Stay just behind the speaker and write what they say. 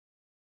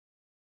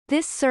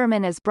This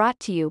sermon is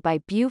brought to you by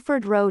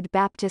Buford Road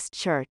Baptist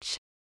Church.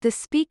 The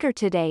speaker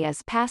today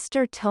is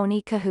Pastor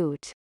Tony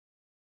Kohout.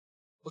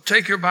 Well,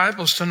 take your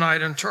Bibles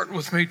tonight and turn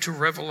with me to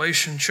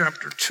Revelation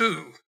chapter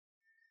 2.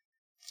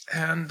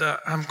 And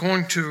I'm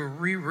going to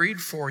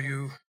reread for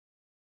you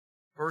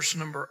verse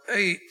number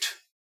 8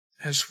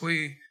 as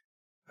we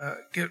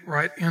get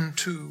right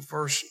into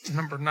verse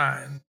number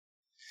 9.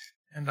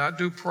 And I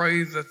do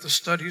pray that the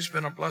study's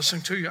been a blessing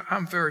to you.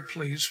 I'm very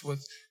pleased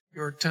with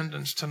your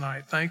attendance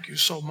tonight. Thank you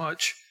so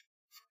much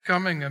for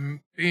coming and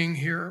being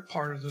here,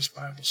 part of this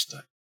Bible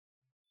study.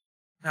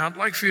 Now, I'd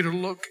like for you to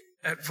look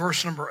at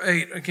verse number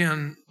 8.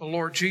 Again, the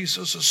Lord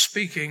Jesus is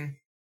speaking,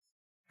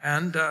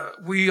 and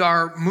we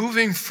are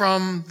moving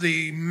from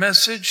the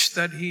message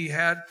that he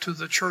had to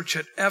the church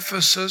at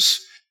Ephesus.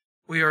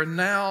 We are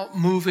now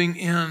moving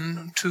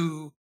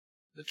into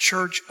the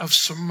church of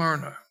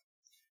Smyrna.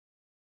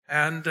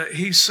 And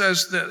he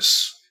says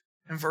this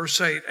in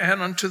verse 8,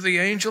 "And unto the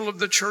angel of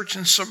the church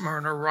in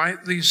Smyrna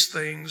write these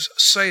things,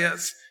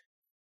 saith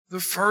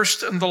the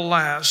first and the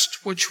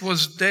last, which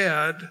was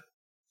dead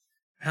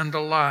and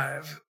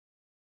alive."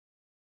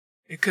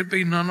 It could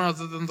be none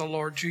other than the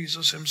Lord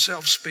Jesus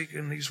himself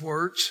speaking these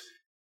words.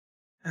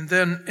 And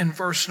then in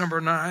verse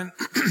number 9,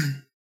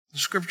 the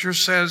scripture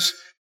says,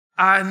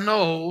 "I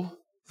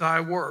know thy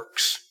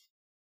works."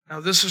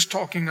 Now this is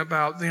talking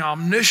about the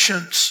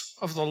omniscience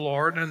of the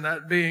Lord, and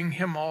that being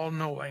him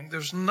all-knowing.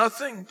 There's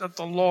nothing that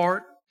the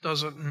Lord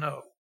doesn't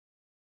know.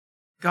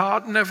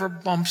 God never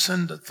bumps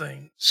into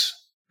things.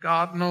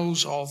 God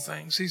knows all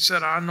things. He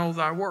said, "I know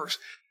thy works."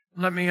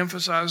 Let me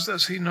emphasize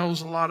this. He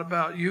knows a lot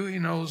about you. He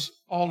knows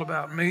all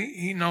about me.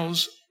 He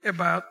knows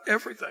about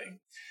everything.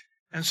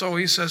 And so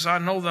he says, "I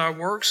know thy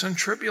works and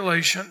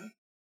tribulation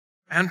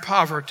and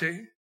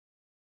poverty."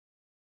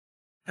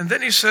 And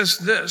then he says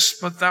this,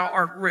 "But thou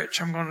art rich."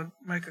 I'm going to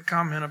make a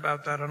comment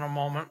about that in a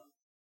moment.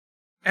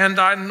 "And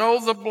I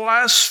know the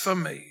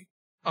blasphemy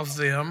of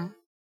them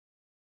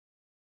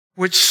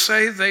which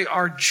say they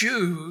are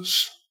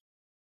Jews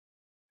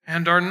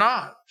and are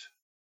not,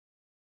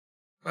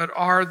 but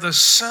are the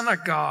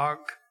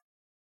synagogue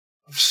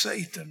of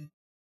Satan."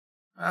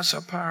 That's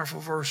a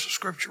powerful verse of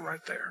scripture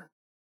right there.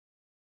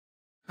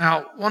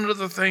 Now, one of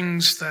the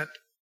things that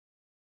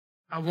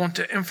I want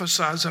to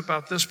emphasize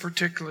about this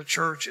particular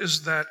church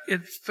is that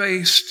it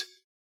faced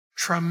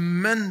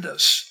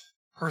tremendous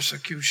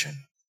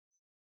persecution.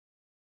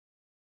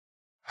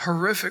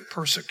 Horrific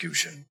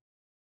persecution.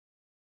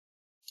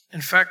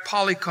 In fact,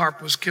 Polycarp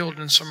was killed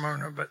in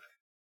Smyrna, but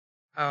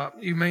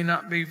you may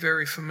not be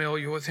very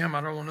familiar with him.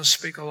 I don't want to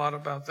speak a lot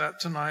about that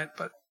tonight,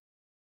 but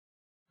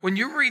when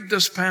you read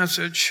this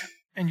passage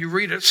and you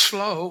read it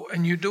slow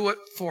and you do it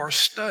for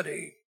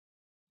study,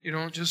 you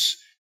don't just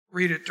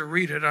read it to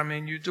read it. I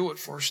mean, you do it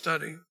for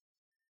study.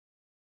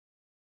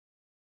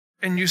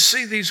 And you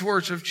see these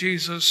words of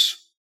Jesus,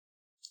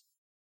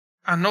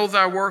 "I know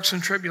thy works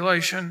and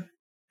tribulation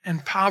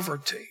and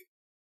poverty."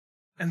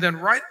 And then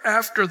right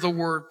after the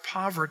word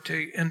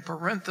poverty, in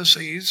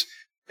parentheses,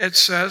 it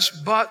says,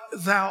 "But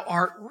thou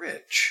art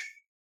rich."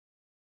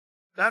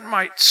 That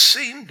might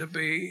seem to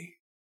be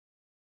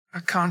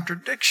a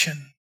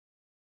contradiction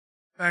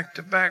back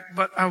to back,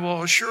 but I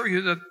will assure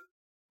you that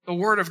the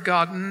Word of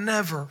God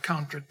never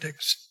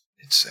contradicts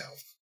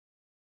itself.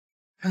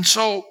 And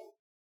so,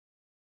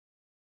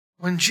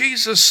 when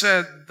Jesus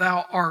said,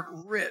 "Thou art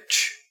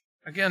rich,"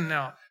 again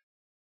now,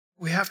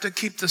 we have to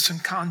keep this in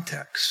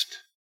context.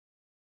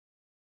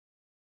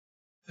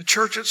 The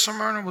church at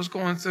Smyrna was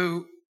going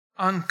through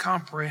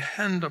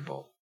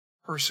incomprehensible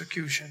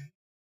persecution.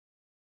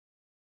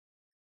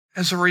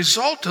 As a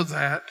result of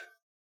that,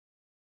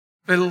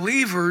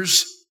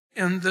 believers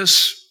in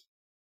this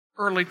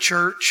early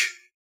church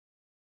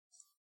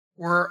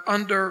were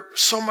under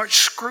so much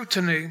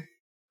scrutiny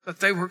that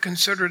they were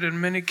considered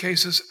in many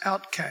cases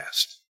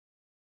outcast.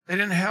 They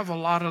didn't have a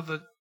lot of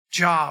the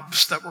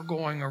jobs that were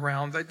going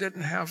around. They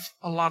didn't have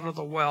a lot of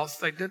the wealth.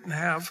 They didn't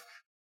have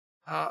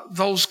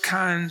those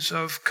kinds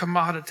of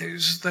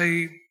commodities.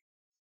 They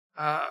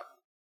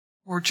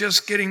were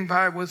just getting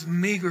by with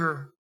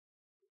meager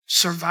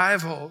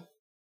survival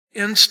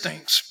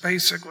instincts,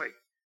 basically.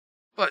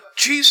 But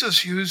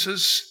Jesus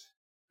uses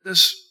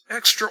this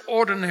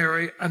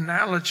extraordinary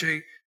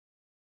analogy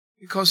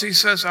because he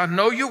says, "I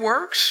know your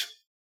works.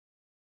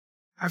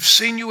 I've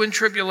seen you in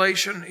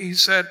tribulation," he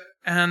said,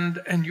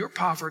 and your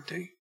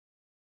poverty.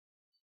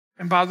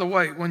 And by the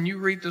way, when you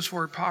read this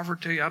word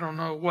poverty, I don't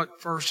know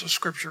what verse of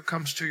scripture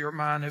comes to your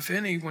mind, if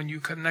any, when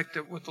you connect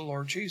it with the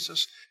Lord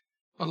Jesus.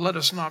 But let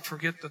us not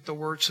forget that the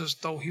word says,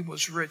 though he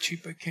was rich, he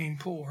became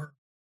poor.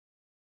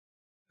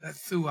 That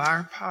through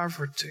our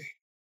poverty,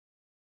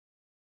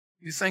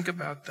 you think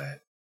about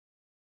that,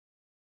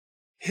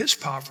 his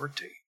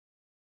poverty,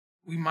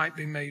 we might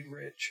be made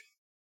rich.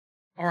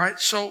 All right,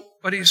 so,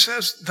 but he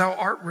says, "Thou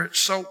art rich."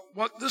 So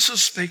what this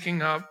is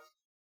speaking of,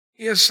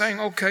 he is saying,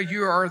 okay,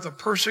 you are the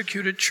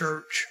persecuted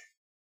church.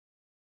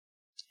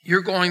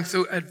 You're going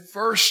through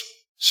adverse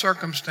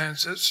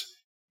circumstances.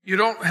 You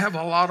don't have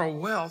a lot of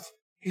wealth.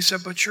 He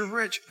said, but you're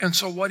rich. And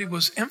so what he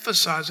was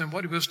emphasizing,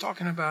 what he was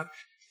talking about,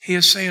 he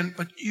is saying,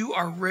 but you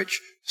are rich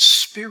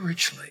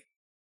spiritually.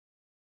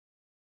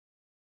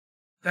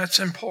 That's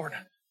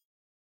important.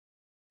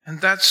 And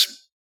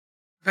that's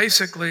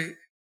basically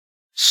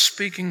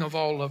speaking of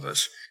all of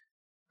us.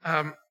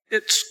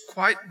 It's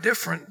quite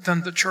different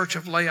than the church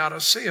of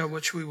Laodicea,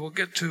 which we will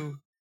get to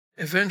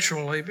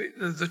eventually.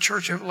 The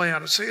church of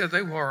Laodicea,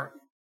 they were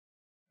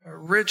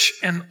rich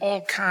in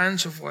all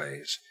kinds of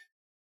ways,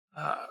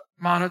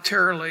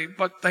 monetarily,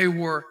 but they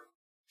were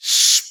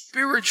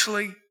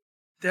spiritually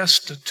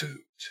destitute.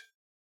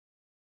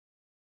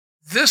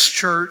 This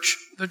church,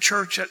 the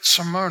church at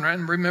Smyrna,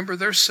 and remember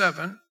there's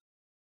 7.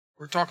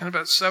 We're talking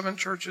about 7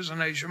 churches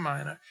in Asia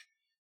Minor.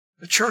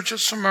 The church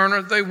of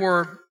Smyrna, they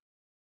were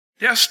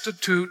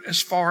destitute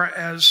as far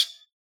as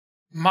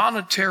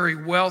monetary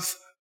wealth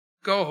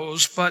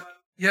goes, but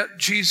yet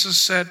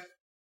Jesus said,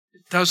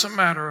 it doesn't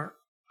matter.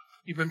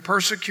 You've been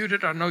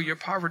persecuted. I know your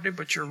poverty,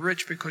 but you're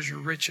rich because you're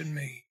rich in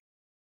me.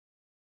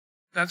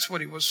 That's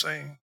what he was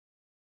saying.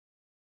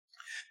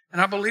 And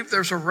I believe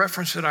there's a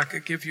reference that I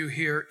could give you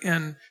here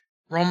in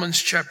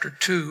Romans chapter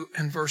 2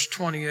 and verse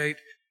 28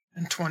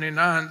 and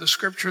 29. The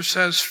scripture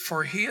says,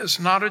 for he is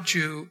not a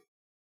Jew,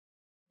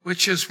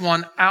 which is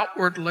one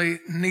outwardly,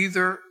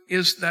 neither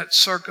is that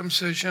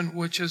circumcision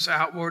which is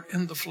outward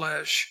in the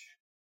flesh.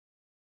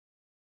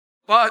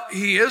 But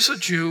he is a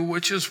Jew,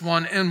 which is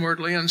one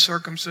inwardly, and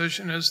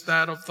circumcision is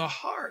that of the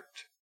heart,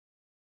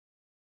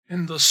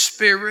 in the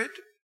spirit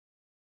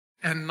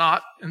and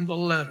not in the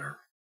letter.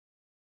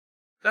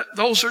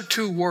 Those are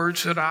 2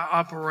 words that I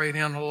operate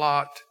in a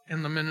lot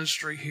in the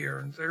ministry here.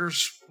 And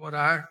there's what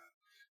I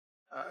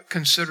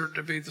consider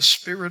to be the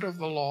spirit of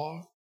the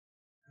law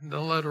and the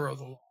letter of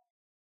the law.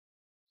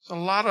 There's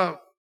a lot of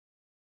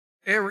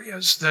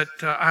areas that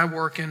I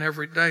work in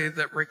every day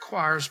that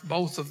requires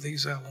both of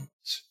these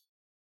elements.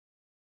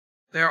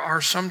 There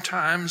are some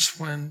times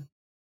when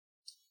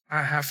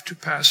I have to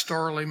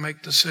pastorally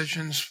make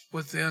decisions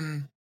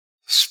within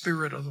the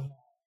spirit of the law.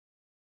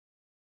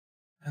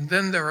 And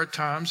then there are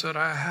times that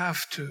I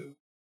have to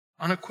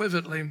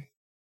unequivocally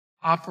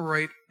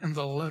operate in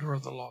the letter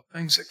of the law,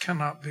 things that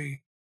cannot be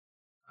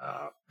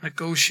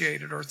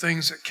negotiated or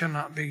things that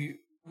cannot be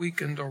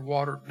weakened or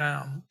watered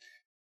down.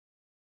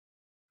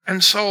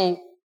 And so,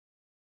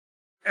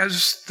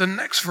 as the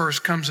next verse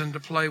comes into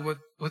play with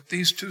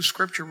these 2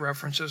 scripture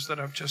references that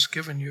I've just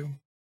given you,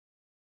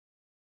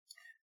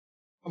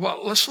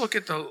 well, let's look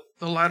at the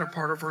latter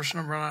part of verse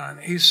number 9.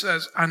 He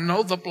says, I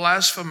know the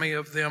blasphemy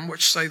of them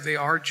which say they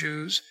are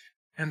Jews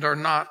and are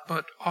not,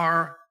 but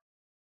are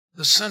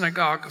the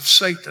synagogue of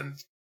Satan.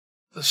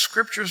 The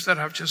scriptures that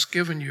I've just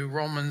given you,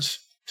 Romans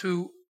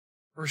 2,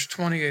 verse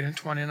 28 and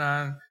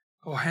 29,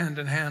 go hand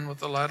in hand with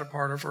the latter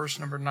part of verse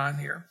number 9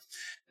 here.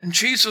 And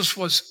Jesus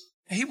was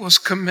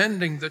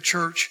commending the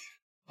church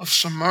of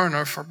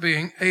Smyrna for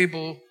being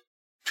able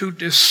to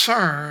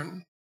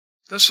discern.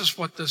 This is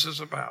what this is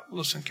about.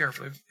 Listen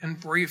carefully. In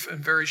brief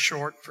and very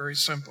short, very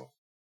simple.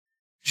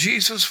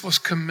 Jesus was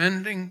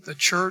commending the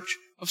church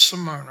of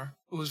Smyrna,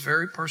 who was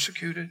very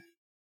persecuted,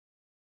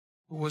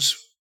 who was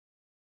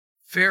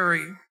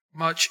very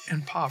much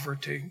in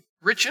poverty,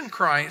 rich in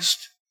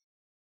Christ,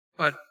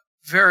 but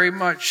very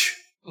much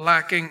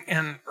lacking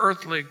in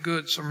earthly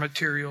goods or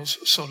materials,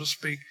 so to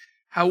speak.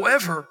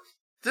 However,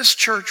 this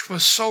church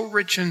was so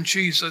rich in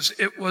Jesus,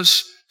 it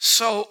was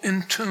so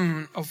in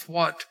tune of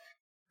what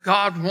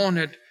God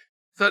wanted,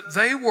 that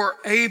they were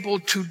able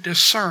to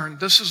discern.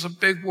 This is a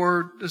big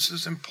word. This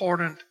is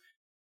important.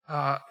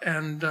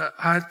 And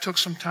I took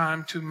some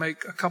time to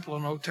make a couple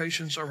of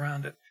notations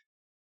around it.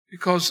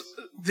 Because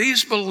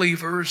these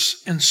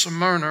believers in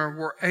Smyrna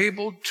were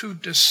able to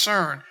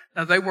discern.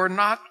 Now, they were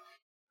not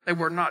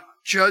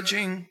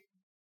judging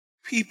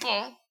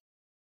people.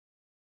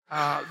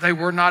 They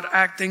were not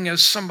acting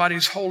as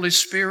somebody's Holy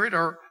Spirit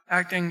or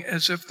acting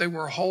as if they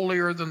were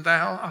holier than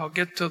thou. I'll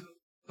get to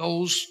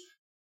those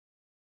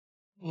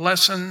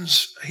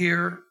lessons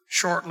here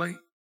shortly.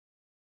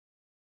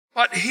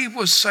 But he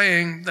was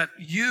saying that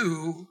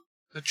you,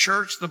 the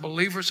church, the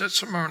believers at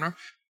Smyrna,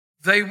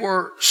 they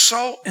were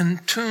so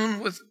in tune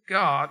with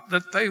God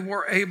that they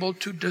were able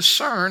to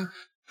discern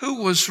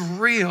who was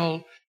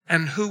real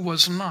and who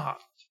was not.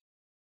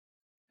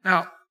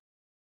 Now,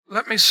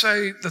 let me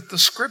say that the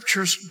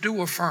scriptures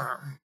do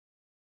affirm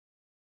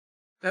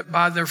that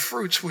by their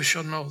fruits we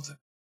shall know them.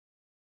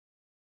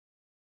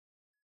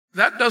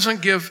 That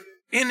doesn't give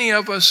any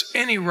of us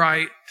any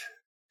right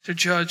to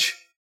judge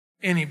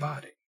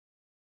anybody.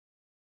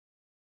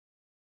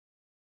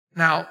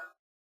 Now,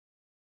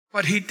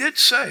 but he did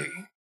say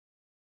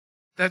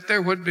that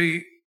there would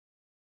be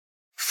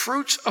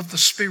fruits of the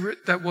Spirit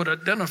that would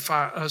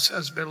identify us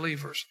as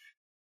believers.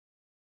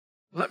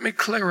 Let me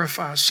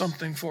clarify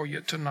something for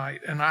you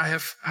tonight, and I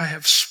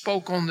have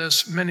spoke on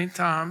this many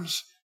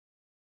times,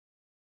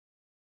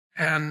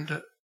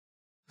 and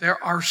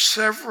there are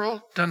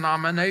several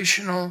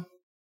denominational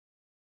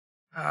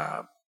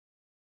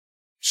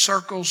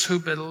circles who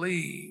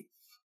believe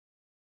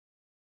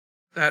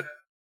that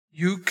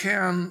you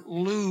can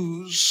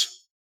lose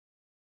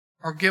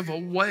or give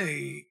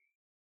away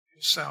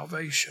his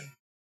salvation.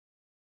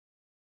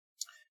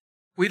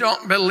 We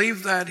don't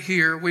believe that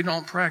here. We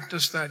don't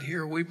practice that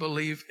here. We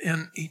believe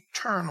in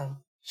eternal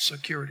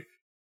security.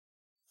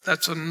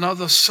 That's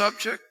another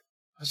subject.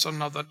 That's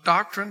another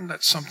doctrine.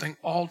 That's something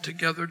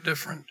altogether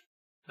different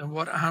than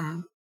what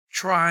I'm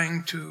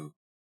trying to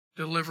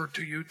deliver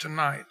to you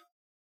tonight.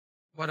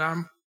 What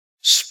I'm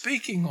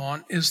speaking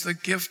on is the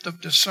gift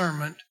of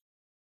discernment,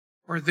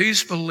 where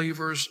these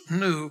believers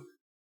knew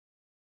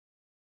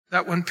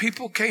that when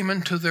people came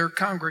into their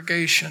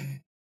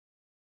congregation,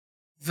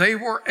 they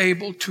were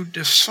able to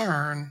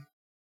discern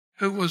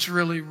who was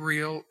really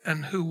real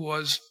and who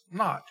was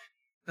not.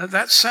 Now,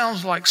 that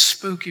sounds like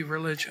spooky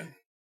religion.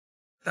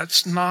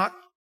 That's not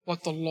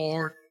what the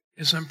Lord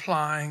is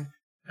implying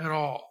at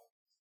all.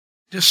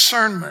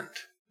 Discernment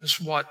is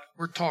what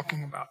we're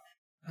talking about.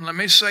 And let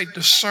me say,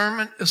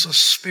 discernment is a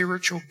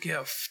spiritual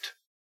gift.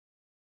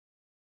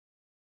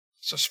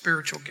 It's a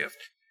spiritual gift.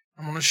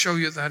 I'm going to show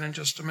you that in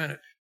just a minute.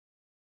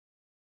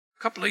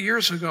 A couple of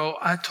years ago,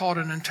 I taught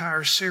an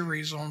entire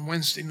series on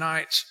Wednesday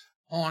nights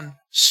on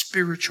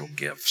spiritual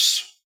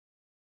gifts.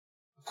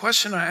 The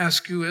question I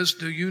ask you is,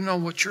 do you know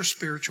what your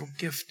spiritual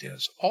gift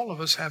is? All of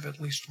us have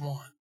at least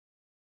one.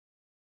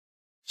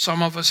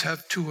 Some of us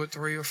have 2 or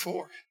 3 or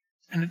 4.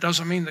 And it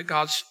doesn't mean that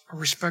God's a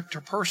respecter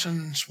of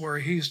persons where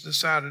he's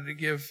decided to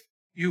give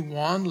you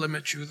one,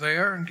 limit you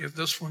there, and give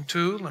this one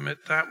 2, limit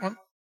that one.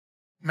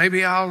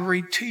 Maybe I'll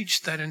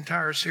reteach that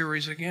entire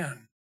series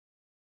again.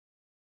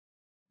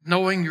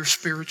 Knowing your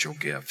spiritual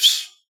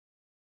gifts.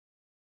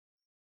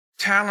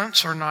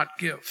 Talents are not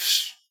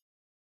gifts.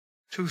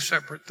 2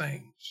 separate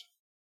things.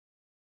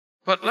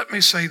 But let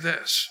me say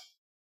this.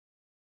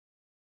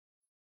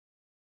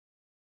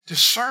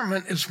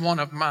 Discernment is one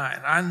of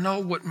mine. I know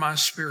what my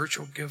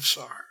spiritual gifts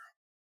are.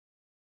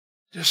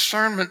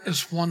 Discernment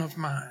is one of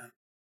mine.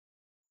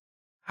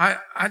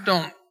 I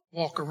don't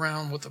walk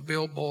around with a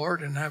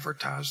billboard and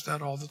advertise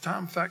that all the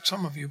time. In fact,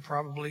 some of you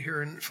probably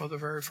hearing it for the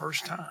very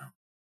first time.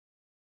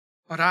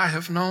 But I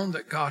have known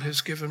that God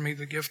has given me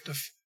the gift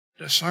of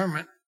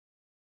discernment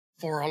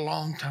for a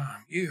long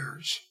time,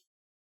 years.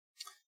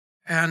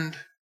 And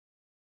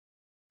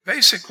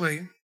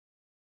basically,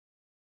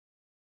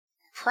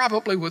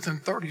 probably within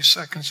 30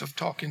 seconds of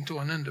talking to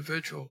an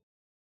individual,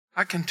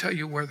 I can tell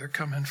you where they're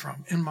coming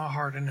from, in my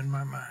heart and in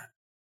my mind.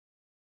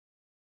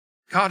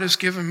 God has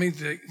given me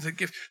the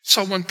gift.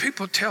 So when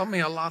people tell me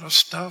a lot of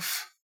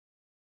stuff,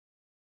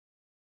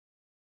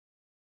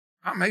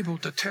 I'm able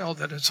to tell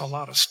that it's a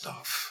lot of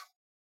stuff.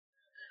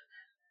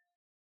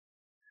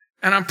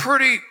 And I'm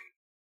pretty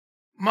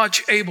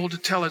much able to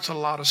tell it's a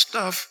lot of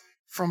stuff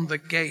from the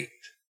gate,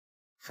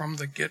 from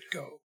the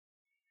get-go.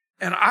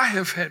 And I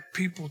have had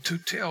people to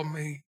tell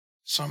me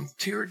some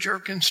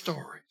tear-jerking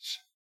stories.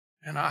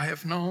 And I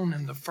have known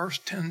in the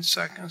first 10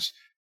 seconds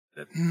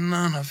that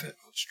none of it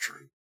was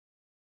true.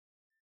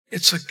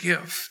 It's a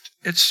gift.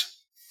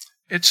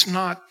 It's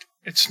not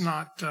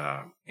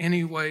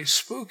any way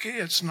spooky.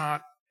 It's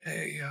not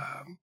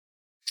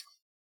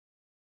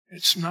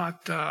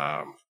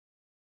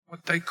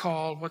what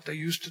they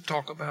used to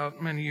talk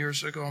about many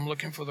years ago. I'm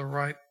looking for the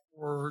right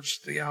words,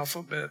 the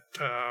alphabet,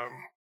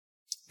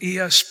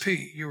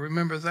 ESP. You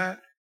remember that?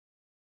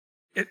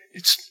 It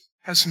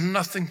has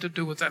nothing to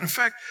do with that. In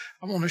fact,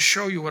 I want to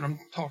show you what I'm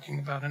talking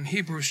about in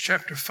Hebrews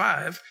chapter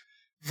 5,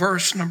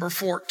 verse number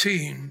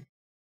 14.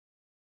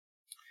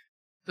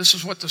 This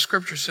is what the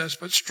scripture says,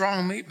 "But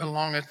strong meat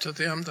belongeth to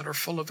them that are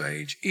full of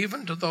age,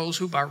 even to those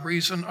who by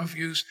reason of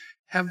use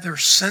have their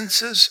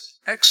senses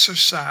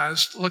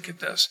exercised," look at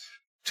this,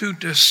 "to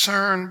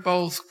discern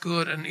both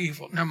good and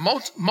evil." Now,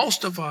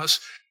 most of us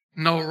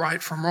know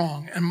right from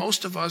wrong, and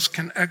most of us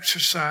can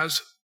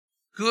exercise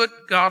good,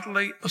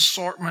 godly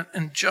assortment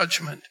and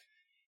judgment.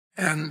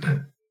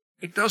 And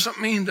it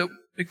doesn't mean that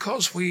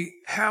because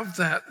we have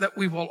that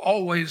we will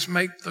always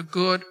make the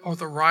good or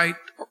the right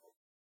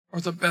or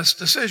the best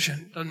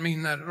decision. Doesn't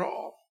mean that at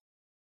all.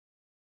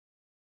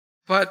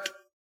 But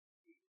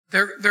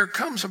there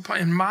comes a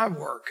point in my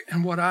work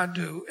and what I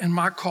do, in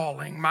my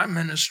calling, my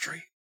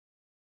ministry.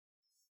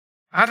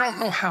 I don't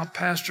know how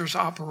pastors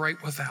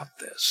operate without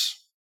this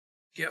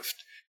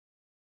gift.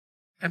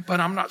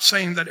 But I'm not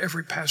saying that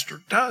every pastor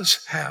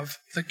does have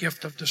the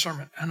gift of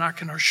discernment. And I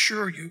can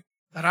assure you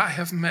that I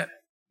have met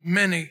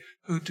many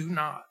who do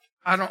not.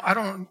 I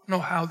don't know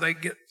how they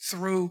get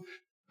through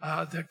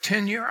their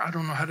tenure. I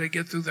don't know how they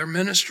get through their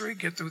ministry,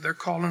 get through their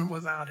calling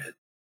without it.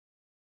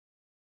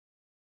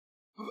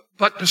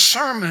 But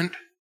discernment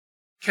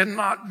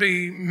cannot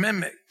be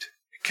mimicked.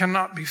 It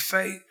cannot be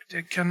faked.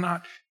 It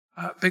cannot,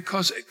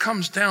 because it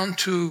comes down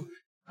to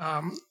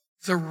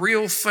the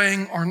real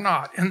thing or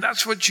not. And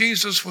that's what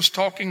Jesus was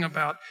talking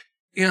about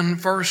in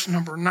verse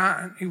number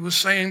 9. He was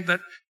saying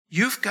that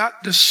you've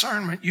got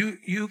discernment.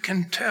 You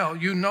can tell.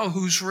 You know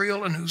who's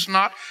real and who's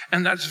not,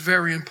 and that's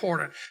very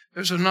important.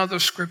 There's another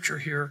scripture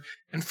here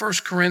in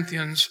 1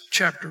 Corinthians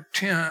chapter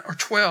 10 or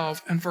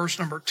 12 and verse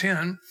number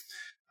 10.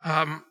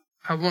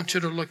 I want you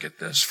to look at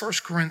this.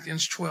 1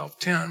 Corinthians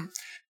 12:10.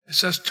 It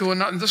says to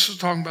another, and this is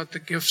talking about the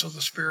gifts of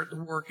the Spirit, the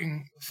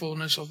working, the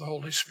fullness of the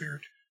Holy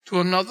Spirit.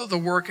 To another, the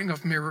working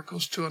of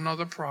miracles. To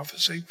another,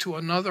 prophecy. To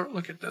another,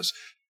 look at this,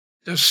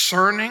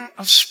 discerning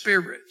of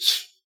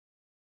spirits.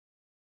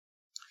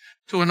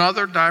 To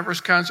another, diverse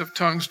kinds of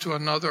tongues. To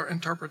another,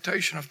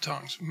 interpretation of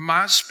tongues.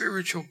 My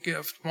spiritual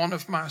gift, one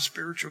of my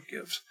spiritual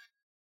gifts,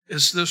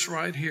 is this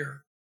right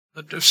here,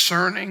 the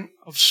discerning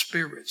of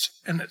spirits.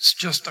 And it's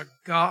just a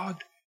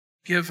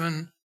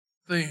God-given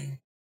thing.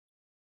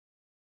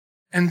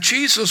 And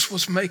Jesus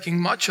was making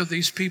much of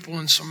these people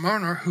in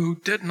Smyrna who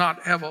did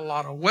not have a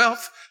lot of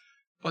wealth,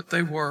 but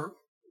they were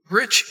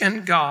rich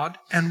in God.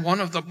 And one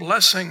of the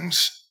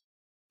blessings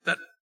that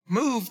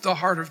moved the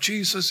heart of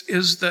Jesus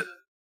is that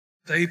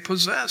they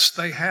possessed,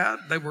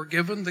 they were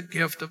given the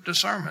gift of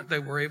discernment. They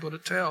were able to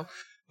tell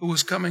who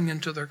was coming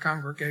into their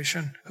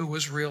congregation, who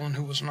was real and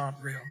who was not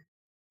real.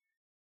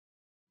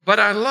 But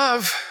I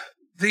love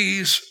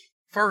these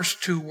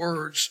first two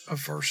words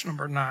of verse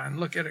number 9.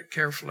 Look at it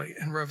carefully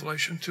in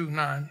Revelation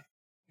 2:9.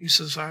 He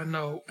says, I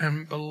know,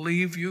 and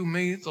believe you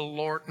me, the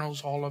Lord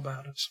knows all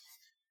about us.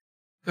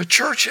 The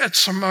church at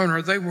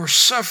Smyrna, they were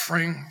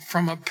suffering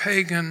from a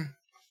pagan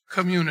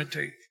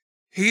community.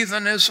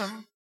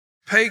 Heathenism,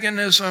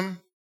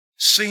 paganism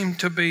seemed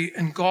to be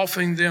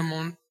engulfing them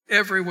on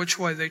every which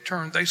way they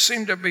turned. They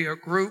seemed to be a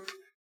group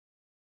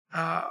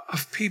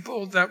of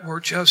people that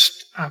were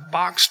just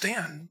boxed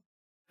in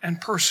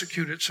and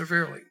persecuted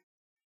severely.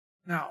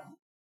 Now,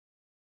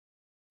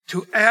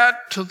 to add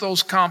to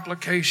those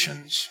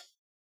complications,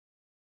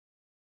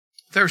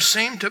 there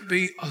seemed to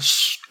be a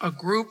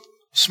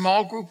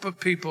small group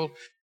of people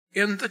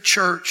in the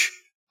church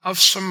of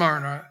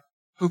Smyrna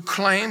who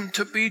claimed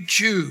to be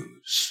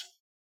Jews,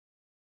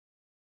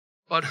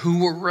 but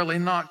who were really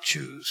not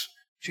Jews.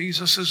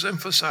 Jesus is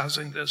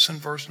emphasizing this in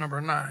verse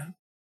number 9.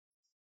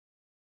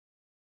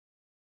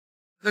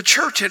 The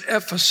church at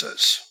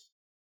Ephesus,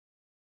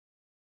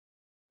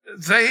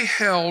 they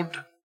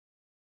held,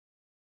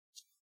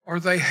 or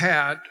they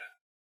had,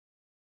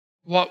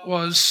 what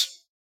was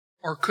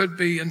or could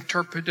be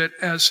interpreted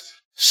as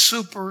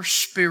super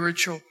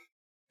spiritual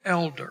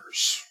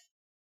elders,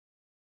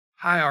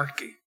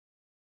 hierarchy.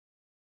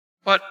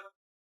 But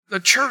the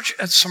church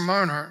at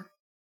Smyrna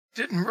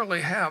didn't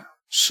really have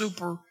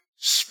super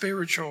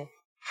spiritual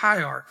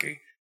hierarchy.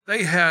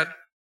 They had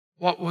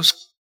what was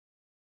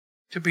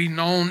to be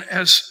known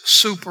as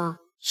super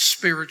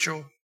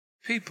spiritual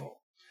people.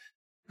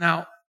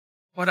 Now,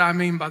 what I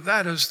mean by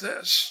that is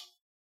this.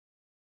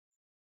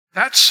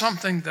 That's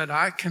something that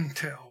I can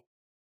tell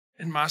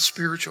in my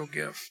spiritual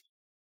gift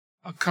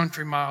a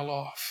country mile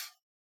off.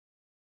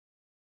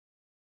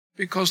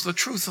 Because the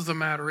truth of the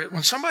matter is,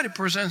 when somebody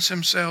presents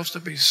themselves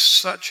to be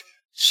such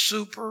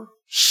super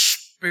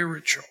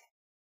spiritual,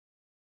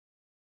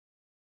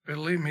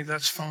 believe me,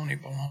 that's phony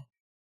baloney.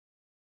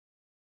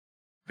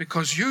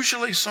 Because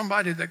usually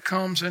somebody that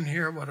comes in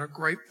here with a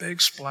great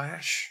big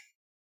splash,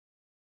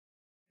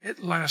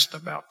 it lasts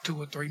about 2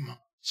 or 3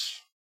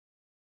 months.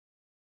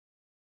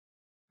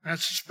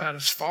 That's about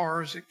as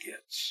far as it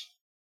gets.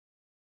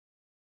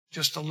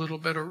 Just a little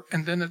bit of,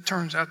 and then it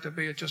turns out to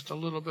be just a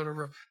little bit of,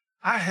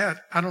 I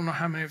don't know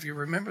how many of you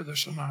remember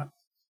this or not,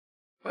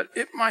 but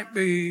it might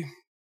be,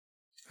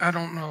 I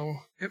don't know,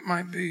 it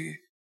might be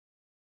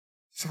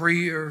 3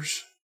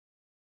 years.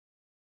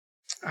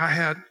 I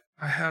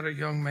had a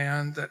young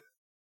man that,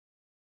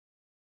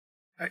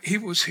 he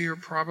was here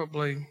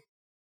probably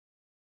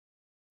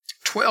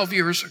 12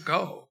 years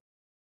ago.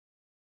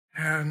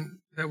 And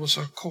there was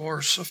a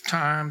course of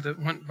time that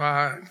went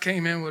by and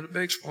came in with a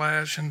big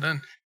splash, and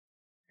then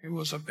it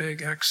was a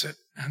big exit.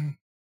 And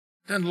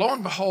then lo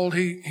and behold,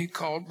 he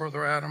called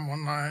Brother Adam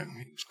one night,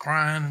 and he was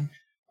crying, and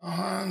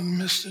I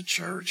miss the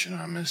church, and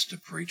I miss the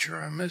preacher,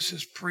 I miss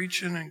his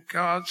preaching, and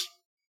God's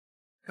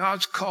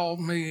called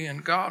me,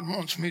 and God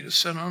wants me to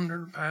sit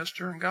under the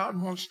pastor, and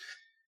God wants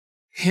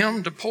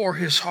him to pour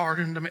his heart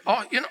into me.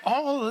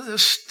 All of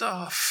this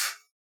stuff,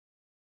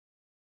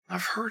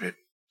 I've heard it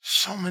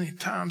so many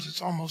times,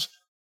 it's almost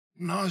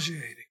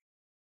nauseating.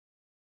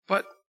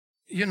 But,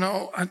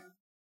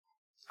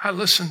 I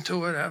listen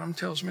to it. Adam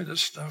tells me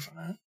this stuff.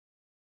 And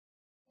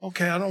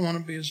I don't want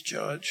to be his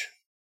judge.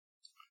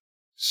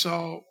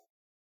 So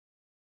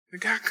the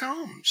guy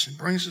comes and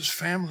brings his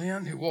family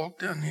in. He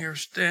walked in here,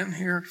 stand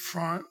here at the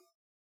front,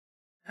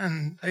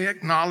 and they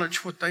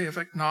acknowledge what they have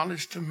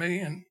acknowledged to me.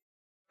 And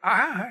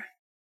I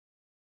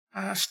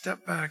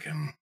step back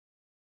and,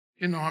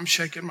 I'm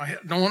shaking my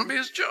head. Don't want to be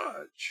his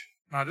judge,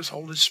 not his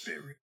Holy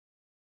Spirit.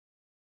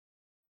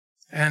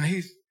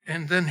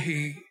 And then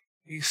he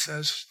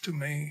says to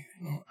me,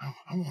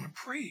 I want to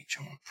preach,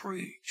 I want to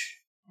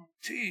preach, I want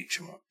to teach,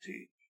 I want to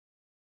teach.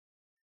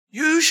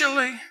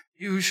 Usually,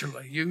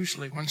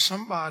 when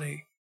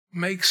somebody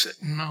makes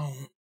it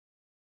known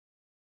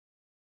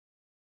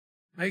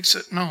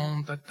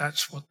that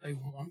that's what they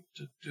want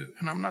to do.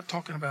 And I'm not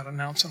talking about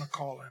announcing a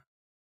call-in.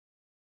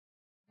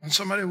 When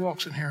somebody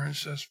walks in here and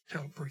says,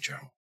 tell the preacher I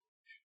want to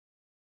teach.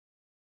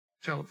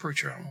 Tell the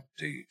preacher I want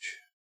to teach.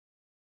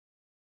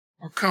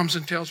 or comes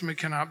and tells me,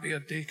 can I be a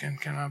deacon?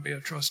 Can I be a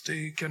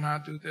trustee? Can I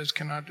do this?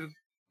 Can I do that?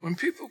 When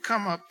people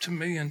come up to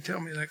me and tell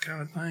me that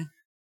kind of thing,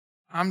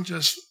 I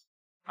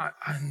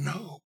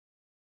know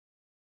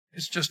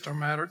it's just a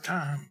matter of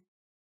time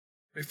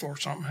before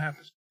something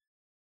happens.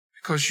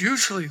 Because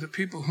usually the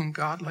people whom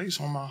God lays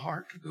on my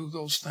heart to do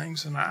those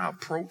things, and I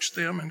approach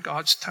them in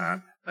God's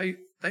time, they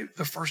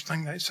the first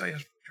thing they say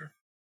is, "Preacher,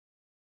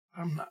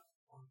 I'm not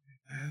going to do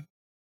that."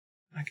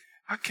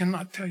 I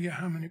cannot tell you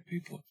how many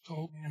people have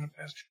told me in the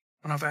past,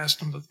 when I've asked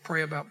them to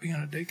pray about being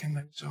a deacon,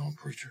 they say, "Oh,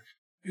 preacher,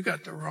 you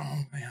got the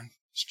wrong man for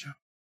this job."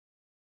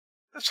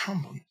 That's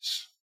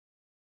humbleness.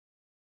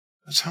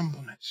 That's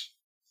humbleness.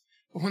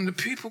 But when the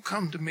people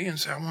come to me and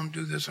say, "I want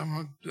to do this, I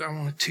want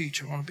to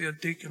teach, I want to be a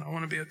deacon, I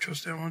want to be a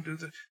trustee, I want to do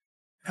this,"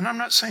 and I'm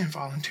not saying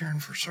volunteering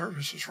for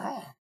service is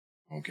wrong.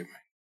 Don't get me.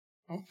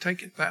 Don't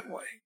take it that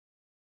way.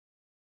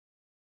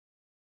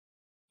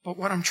 But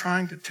what I'm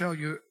trying to tell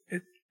you,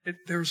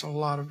 there's a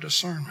lot of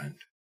discernment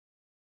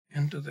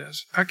into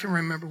this. I can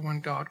remember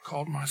when God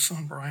called my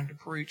son Brian to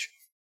preach,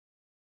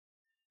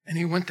 and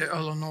he went to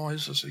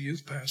Illinois as a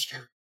youth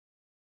pastor.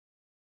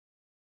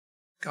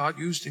 God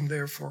used him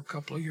there for a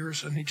couple of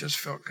years, and he just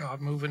felt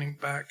God moving him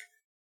back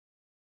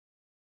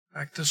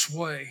this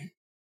way.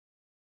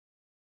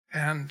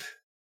 And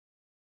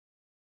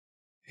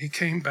he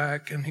came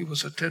back, and he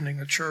was attending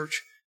a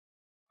church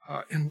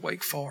in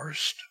Wake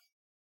Forest.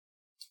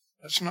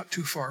 That's not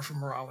too far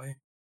from Raleigh.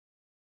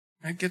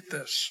 And get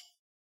this,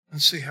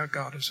 and see how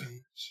God is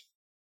in this.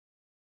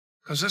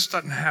 Because this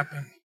doesn't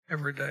happen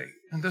every day,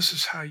 and this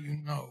is how you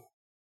know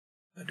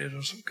that it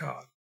is of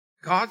God.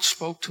 God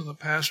spoke to the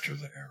pastor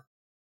there,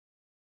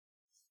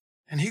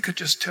 and he could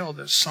just tell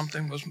that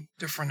something was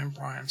different in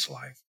Brian's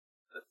life.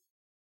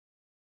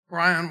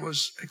 Brian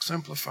was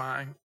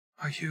exemplifying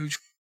a huge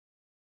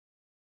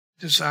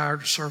desire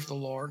to serve the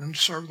Lord and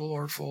to serve the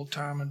Lord full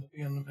time and to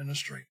be in the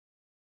ministry.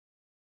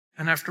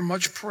 And after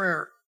much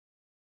prayer,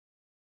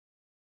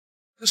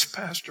 this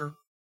pastor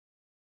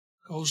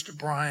goes to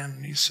Brian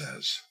and he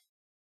says,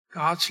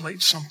 "God's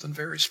laid something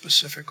very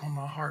specific on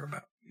my heart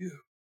about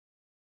you."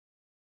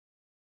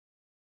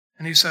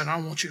 And he said, "I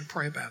want you to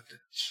pray about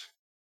this."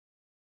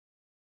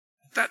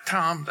 At that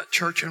time, that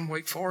church in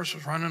Wake Forest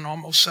was running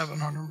almost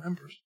 700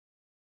 members,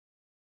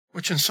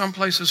 which in some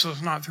places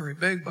was not very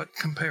big, but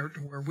compared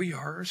to where we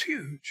are, is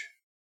huge.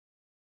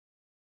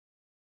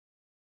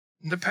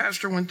 And the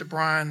pastor went to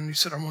Brian and he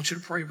said, "I want you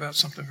to pray about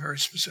something very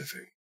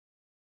specific."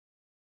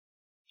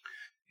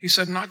 He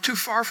said, "Not too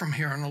far from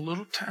here in a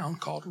little town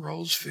called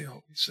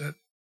Roseville," he said,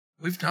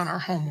 "we've done our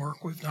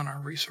homework, we've done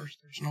our research.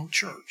 There's no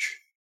church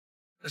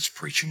that's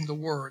preaching the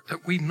word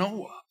that we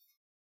know of."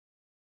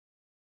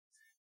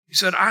 He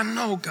said, "I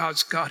know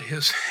God's got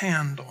his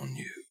hand on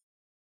you.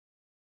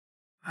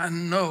 I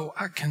know,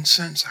 I can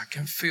sense, I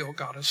can feel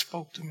God has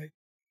spoke to me."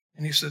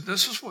 And he said,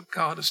 "This is what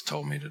God has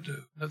told me to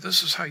do. Now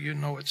this is how you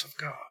know it's of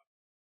God."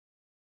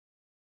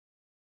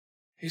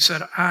 He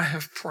said, "I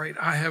have prayed.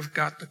 I have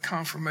got the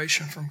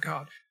confirmation from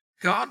God.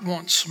 God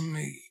wants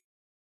me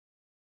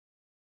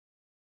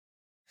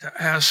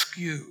to ask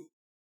you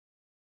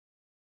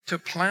to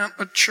plant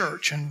a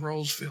church in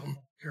Roseville,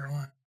 North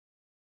Carolina."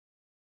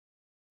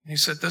 And he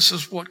said, "This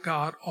is what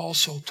God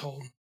also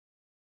told me."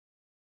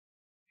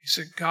 He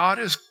said, "God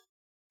has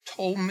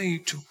told me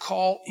to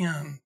call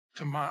in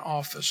to my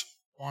office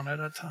one at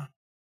a time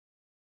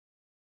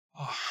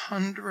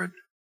 100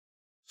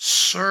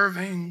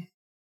 serving,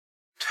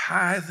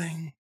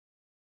 tithing,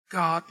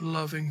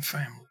 God-loving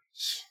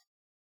families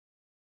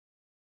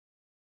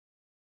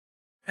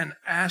and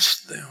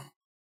ask them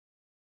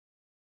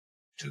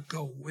to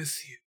go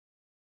with you."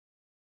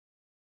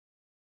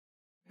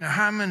 Now,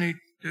 how many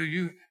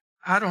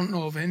I don't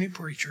know of any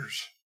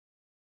preachers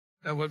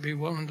that would be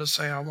willing to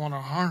say, "I want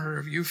 100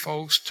 of you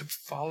folks to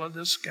follow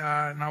this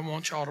guy, and I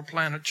want y'all to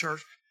plant a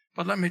church."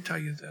 But let me tell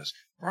you this.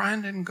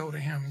 Brian didn't go to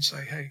him and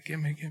say, "Hey,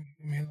 give me,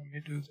 let me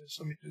do this,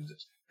 let me do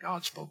this."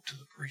 God spoke to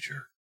the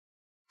preacher.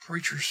 The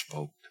preacher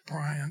spoke to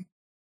Brian.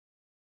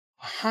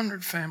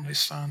 100 families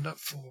signed up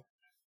for it.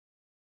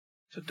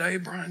 Today,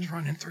 Brian's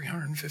running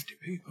 350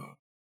 people.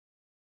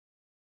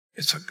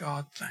 It's a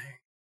God thing.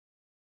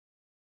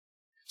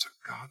 It's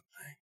a God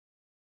thing.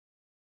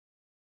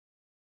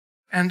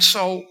 And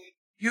so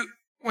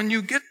when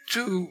you get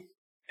to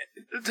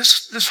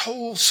this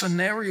whole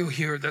scenario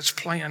here that's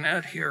playing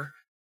out here,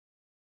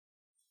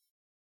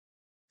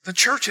 the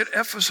church at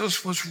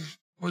Ephesus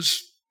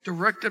was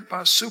directed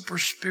by super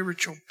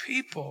spiritual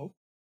people.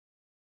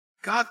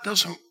 God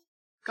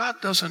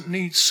doesn't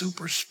need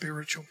super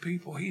spiritual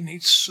people. He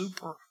needs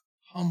super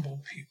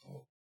humble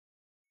people.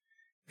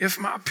 "If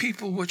my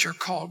people which are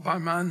called by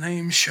my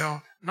name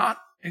shall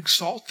not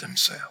exalt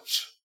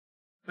themselves,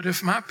 but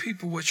if my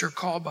people which are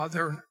called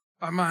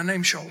by my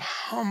name shall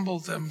humble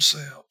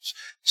themselves,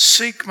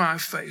 seek my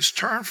face,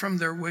 turn from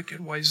their wicked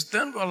ways,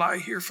 then will I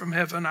hear from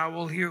heaven, I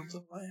will heal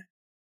the land."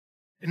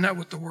 Isn't that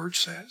what the word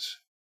says?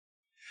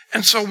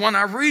 And so when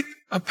I read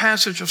a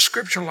passage of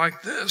scripture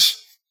like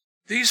this,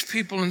 these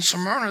people in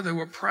Smyrna, they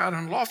were proud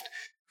and lofty.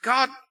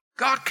 God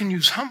God can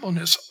use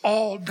humbleness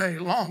all day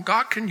long.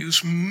 God can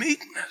use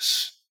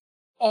meekness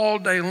all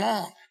day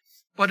long.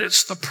 But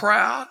it's the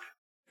proud,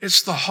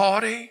 it's the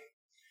haughty,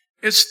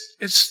 it's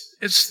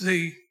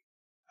the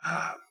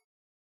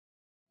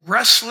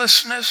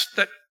restlessness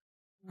that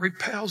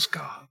repels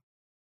God.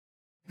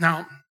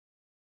 Now,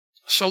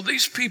 so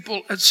these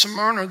people at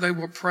Smyrna, they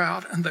were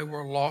proud and they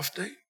were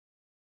lofty.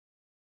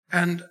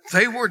 And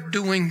they were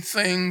doing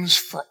things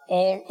for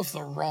all of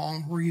the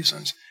wrong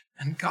reasons.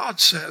 And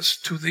God says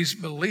to these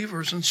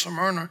believers in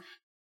Smyrna,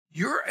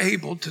 you're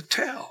able to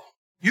tell.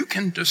 You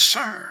can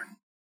discern.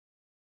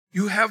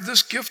 You have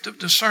this gift of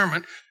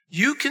discernment.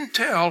 You can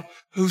tell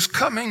who's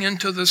coming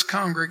into this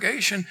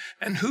congregation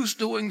and who's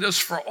doing this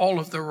for all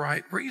of the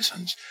right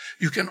reasons.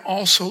 You can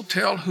also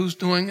tell who's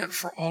doing it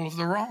for all of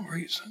the wrong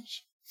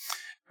reasons.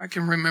 I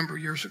can remember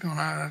years ago, and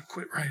I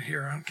quit right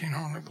here. I can't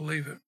hardly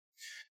believe it.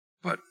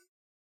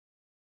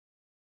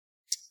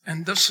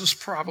 And this is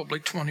probably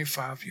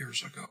 25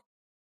 years ago.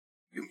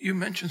 You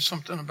mentioned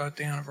something about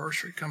the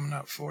anniversary coming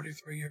up,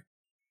 43 years.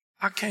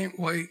 I can't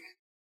wait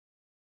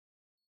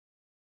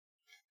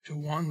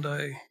till one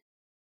day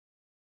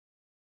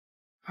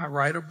I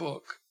write a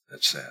book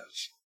that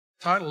says,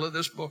 the title of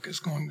this book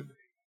is going to be,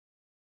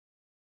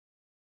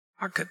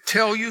 I could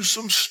tell you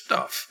some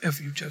stuff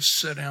if you just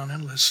sit down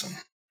and listen.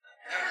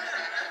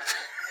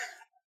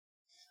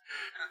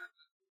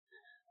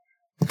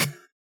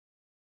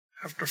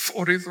 After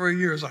 43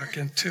 years, I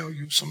can tell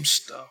you some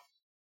stuff.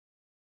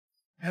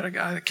 I had a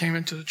guy that came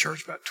into the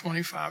church about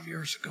 25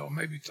 years ago,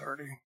 maybe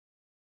 30.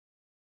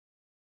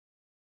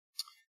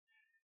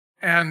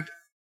 And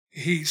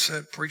he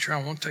said, preacher,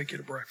 I want to take you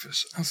to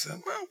breakfast. I said,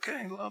 well,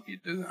 okay,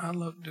 I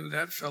love to do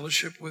that,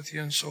 fellowship with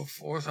you and so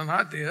forth. And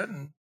I did,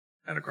 and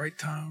had a great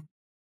time.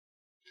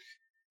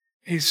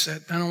 He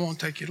said, then I want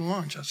to take you to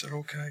lunch. I said,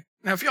 okay.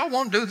 Now, if y'all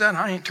want to do that,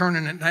 I ain't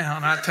turning it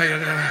down. I tell you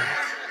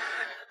that.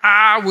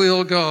 I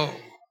will go.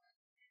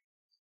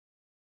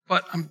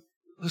 But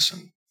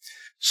listen,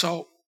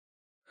 so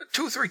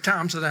 2 or 3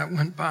 times of that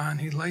went by, and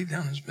he laid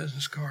down his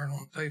business card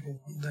on the table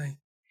one day.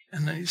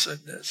 And then he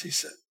said this. He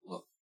said,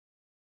 look,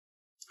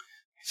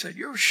 he said,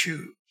 your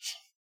shoes,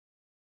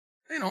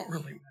 they don't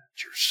really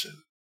match your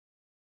suit.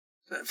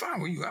 He said, if I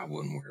were you, I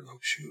wouldn't wear those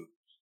shoes.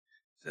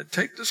 He said,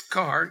 take this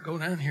card, go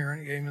down here,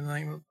 and he gave me the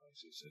name of the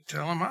place. He said,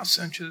 tell them I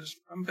sent you this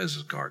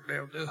business card.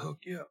 They'll hook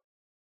you up.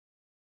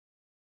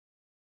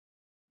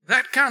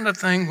 That kind of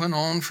thing went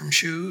on from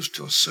shoes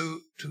to a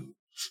suit to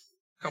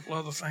a couple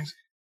other things.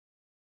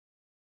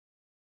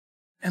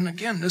 And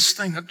again, this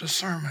thing of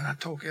discernment, I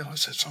told Gail, I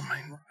said, something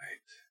ain't right.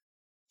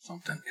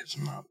 Something is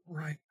not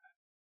right.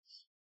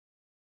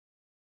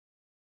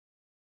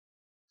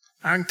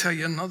 I can tell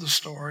you another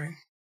story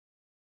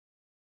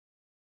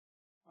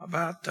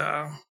about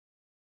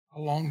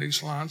along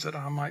these lines that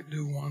I might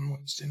do one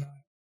Wednesday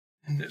night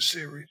in this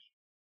series.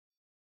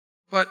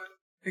 But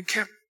it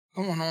kept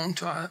going on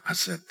till I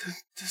said,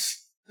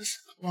 this is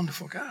a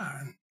wonderful guy.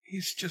 And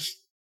he's just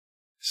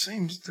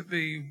seems to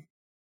be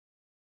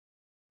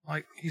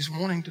like he's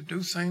wanting to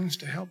do things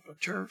to help the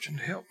church and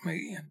to help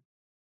me. And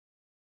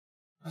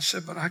I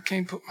said, but I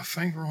can't put my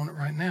finger on it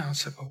right now. I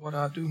said, but what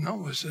I do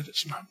know is that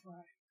it's not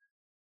right.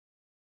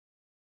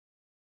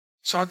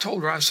 So I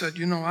told her, I said,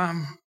 you know,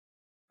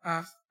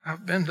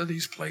 I've been to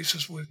these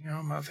places with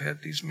him. I've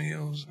had these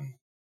meals and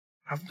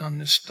I've done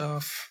this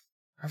stuff.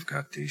 I've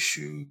got these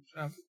shoes.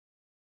 I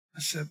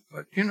said,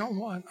 but you know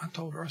what? I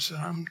told her, I said,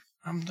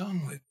 I'm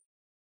done with it.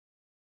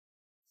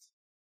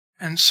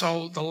 And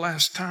so the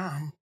last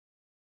time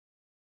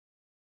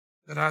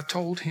that I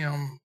told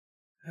him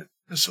that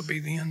this will be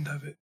the end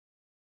of it,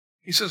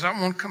 he says, I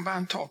want to come by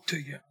and talk to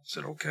you. I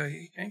said, okay.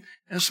 He came.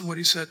 And this is what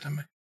he said to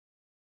me.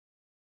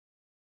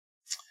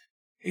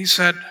 He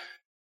said,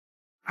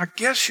 I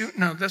guess you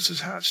know, this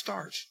is how it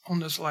starts on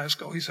this last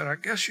go. He said, I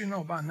guess you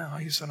know by now.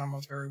 He said, I'm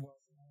a very wealthy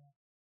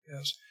man.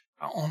 Yes,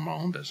 I own my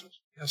own business.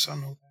 Yes, I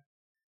know that.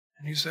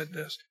 And he said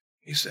this.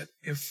 He said,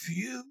 if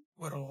you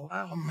would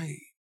allow me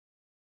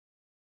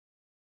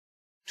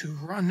to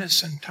run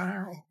this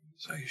entire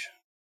organization,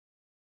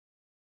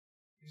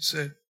 he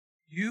said,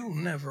 you'll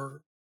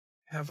never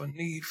have a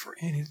need for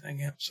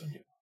anything else in your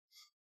life.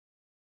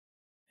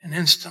 And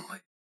instantly,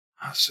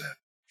 I said,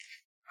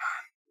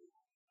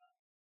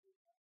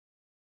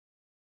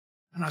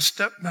 and I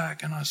stepped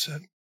back and I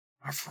said,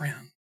 my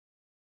friend,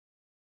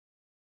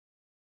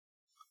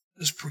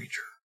 this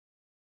preacher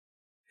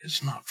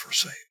is not for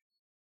sale.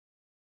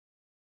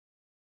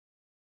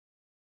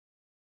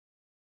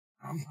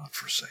 I'm not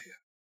for sale.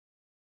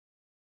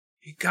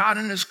 He got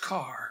in his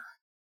car,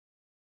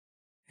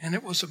 and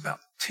it was about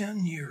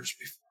 10 years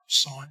before I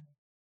saw him.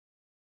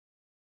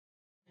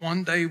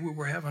 One day we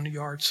were having a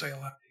yard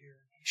sale out here.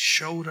 He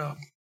showed up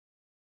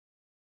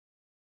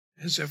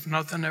as if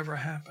nothing ever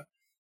happened.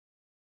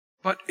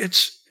 But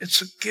it's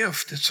a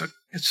gift.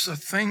 It's a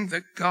thing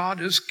that God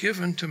has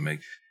given to me.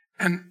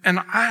 And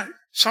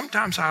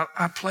sometimes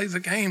I play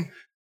the game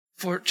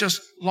for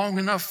just long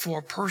enough for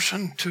a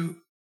person to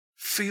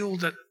feel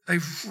that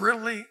they've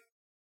really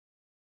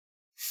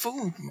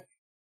fooled me.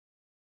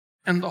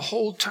 And the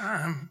whole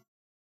time,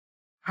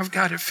 I've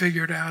got it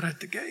figured out at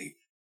the gate.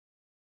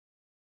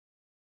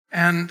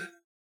 And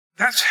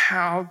that's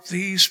how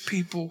these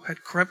people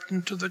had crept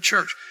into the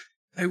church.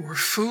 They were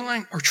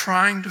fooling or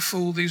trying to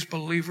fool these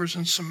believers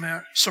in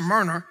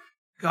Smyrna.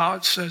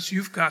 God says,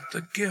 you've got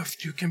the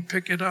gift. You can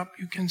pick it up.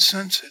 You can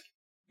sense it.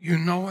 You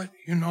know it.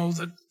 You know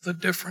the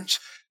difference.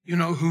 You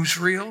know who's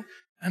real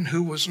and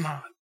who was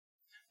not.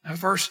 Now,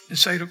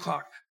 it's 8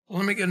 o'clock. Well,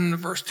 let me get into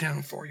verse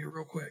 10 for you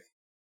real quick.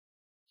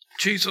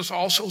 Jesus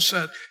also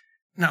said,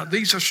 now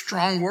these are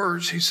strong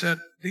words. He said,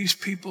 these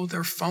people,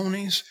 they're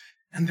phonies,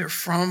 and they're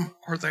from,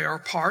 or they are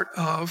part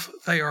of,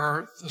 they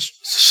are the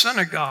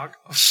synagogue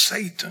of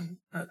Satan.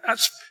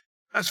 That's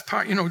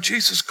part,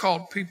 Jesus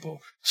called people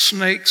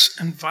snakes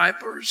and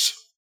vipers.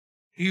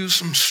 He used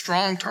some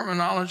strong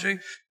terminology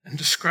in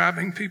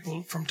describing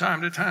people from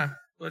time to time.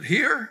 But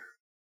here,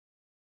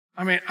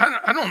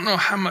 I don't know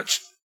how much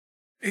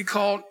he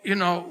called,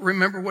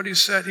 remember what he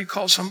said? He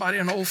called somebody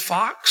an old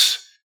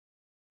fox.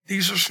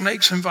 These are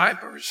snakes and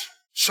vipers,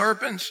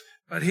 serpents.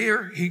 But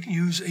here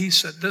he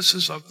said, this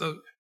is of the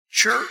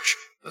church,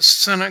 the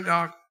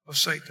synagogue of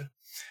Satan.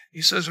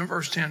 He says in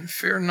verse 10,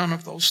 fear none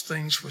of those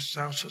things which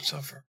thou shalt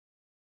suffer.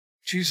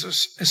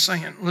 Jesus is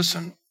saying,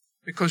 listen,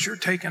 because you're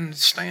taking a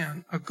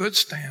stand, a good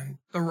stand,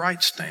 the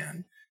right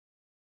stand.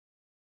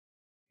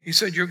 He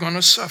said, you're going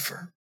to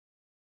suffer.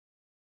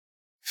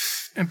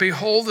 And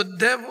behold, the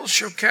devil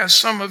shall cast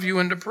some of you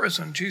into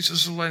prison.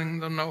 Jesus is letting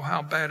them know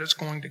how bad it's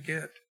going to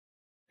get.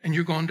 And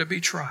you're going to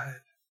be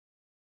tried.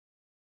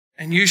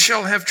 And you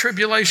shall have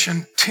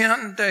tribulation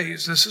 10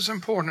 days. This is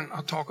important.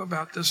 I'll talk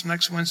about this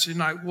next Wednesday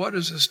night. What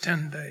is this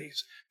 10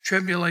 days?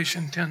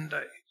 Tribulation 10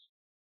 days.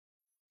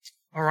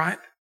 All right?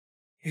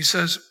 He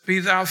says, be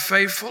thou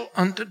faithful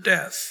unto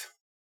death,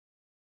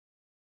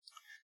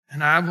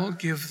 and I will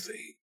give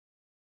thee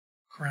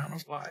a crown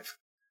of life.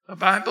 The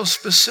Bible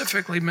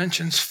specifically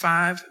mentions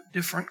 5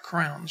 different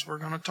crowns. We're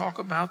going to talk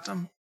about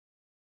them.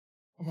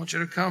 I want you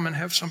to come and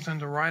have something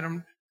to write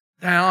them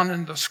down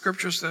in the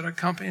scriptures that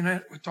accompany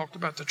it. We talked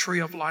about the tree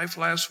of life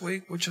last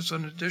week, which is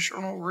an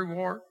additional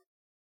reward.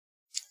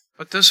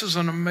 But this is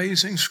an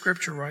amazing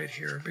scripture right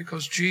here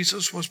because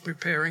Jesus was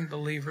preparing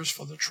believers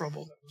for the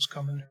trouble that was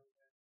coming their way.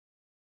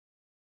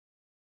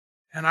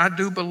 And I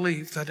do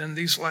believe that in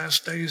these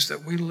last days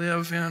that we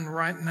live in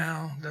right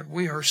now, that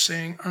we are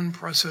seeing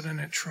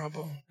unprecedented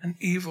trouble and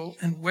evil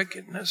and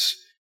wickedness.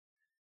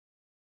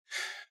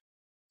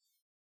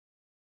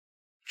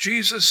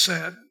 Jesus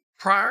said,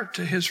 prior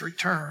to his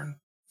return,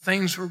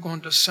 things were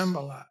going to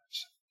symbolize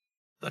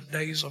the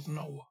days of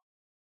Noah.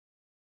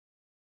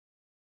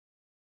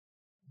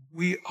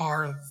 We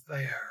are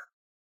there.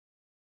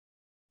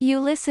 You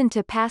listen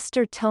to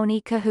Pastor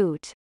Tony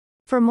Kohout.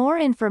 For more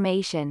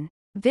information,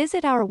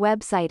 visit our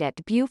website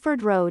at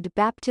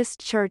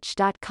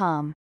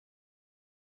BufordRoadBaptistChurch.com.